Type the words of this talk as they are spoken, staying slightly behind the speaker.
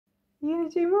You gonna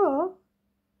do more?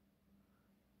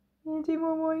 You gonna do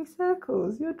more morning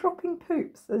circles? You're dropping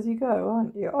poops as you go,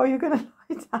 aren't you? Oh, you're gonna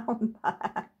lie down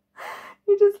there.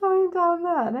 You're just lying down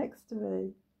there next to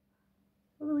me.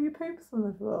 With all your poops on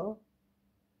the floor.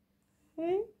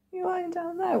 See? You're lying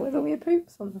down there with all your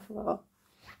poops on the floor.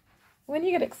 When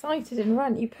you get excited and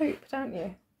run, you poop, don't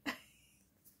you?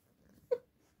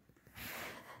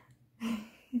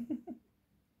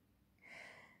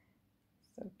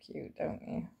 So cute, don't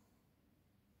you?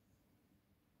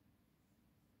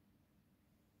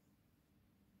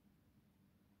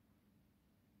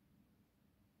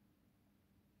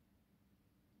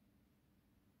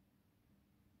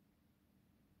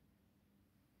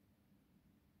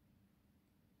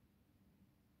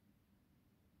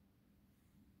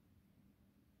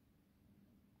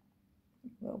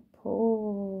 Little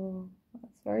paw.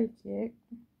 That's very cute.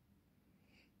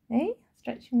 Hey,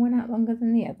 stretching one out longer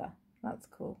than the other. That's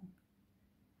cool.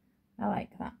 I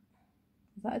like that.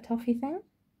 Is that a toffee thing?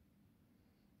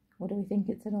 Or do we think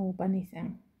it's an all bunny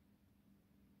thing?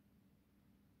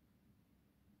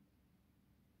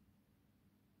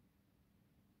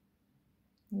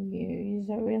 You're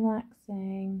so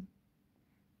relaxing.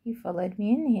 You followed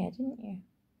me in here, didn't you?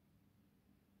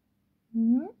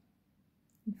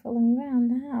 You follow me around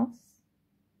the house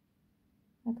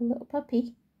like a little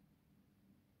puppy.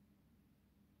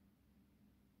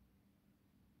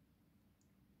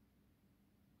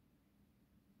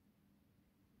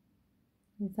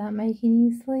 Is that making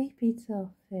you sleepy,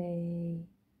 Toffee?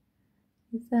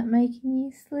 Is that making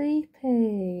you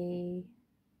sleepy?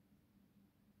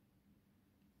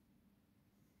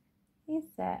 Is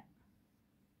that?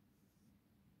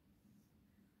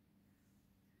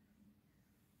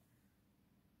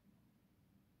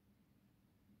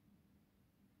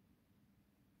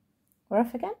 We're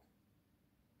off again?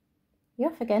 You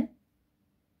off again?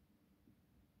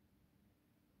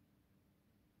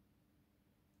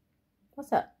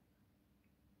 What's up?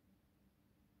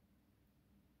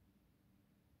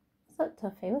 What's up,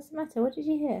 Toffee? What's the matter? What did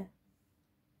you hear?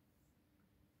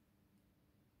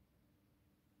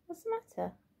 What's the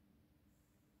matter?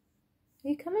 Are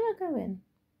you coming or going?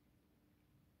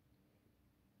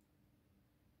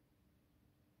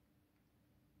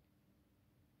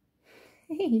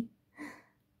 Hey.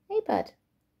 Hey, bud.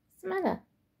 What's the matter?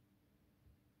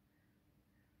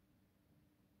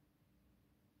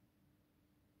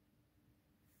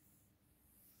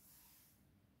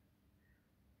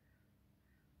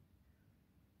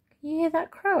 Can you hear that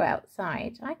crow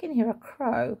outside? I can hear a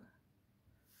crow.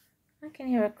 I can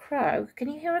hear a crow. Can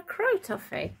you hear a crow,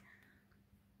 Toffee?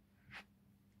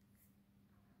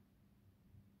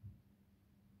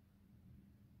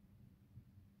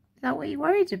 Is that what you're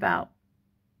worried about?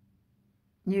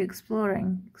 You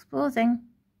exploring. Exploring.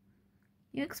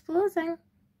 You exploring.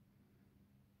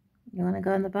 You want to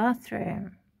go in the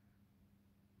bathroom?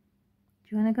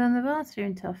 Do you want to go in the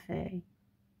bathroom, Toffee?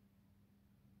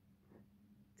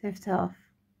 Tiff-Toff.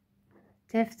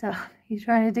 Tiff-Toff. He's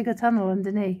trying to dig a tunnel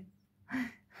underneath.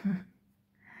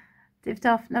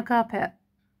 Tiff-Toff, no carpet.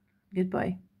 Good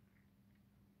boy.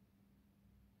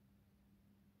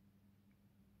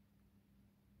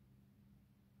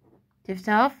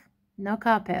 Tiff-Toff, no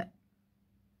carpet.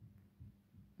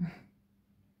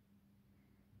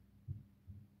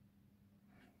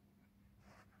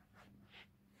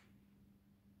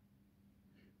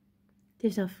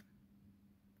 Tiff-Toff,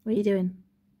 what are you doing?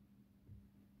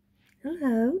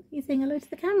 Hello, you saying hello to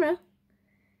the camera?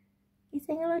 You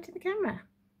saying hello to the camera?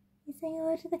 You saying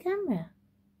hello to the camera?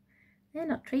 They're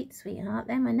not treats, sweetheart.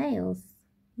 They're my nails.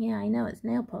 Yeah, I know it's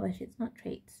nail polish. It's not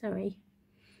treats. Sorry.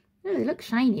 Oh, they look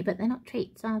shiny, but they're not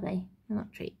treats, are they? They're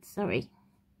not treats. Sorry.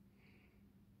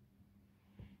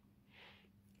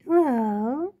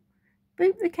 Hello.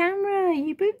 Boop the camera.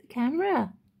 You boop the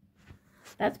camera.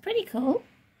 That's pretty cool.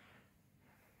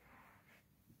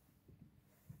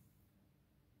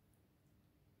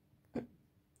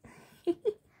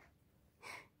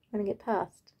 Want to get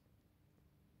past?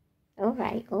 All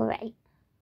right, all right.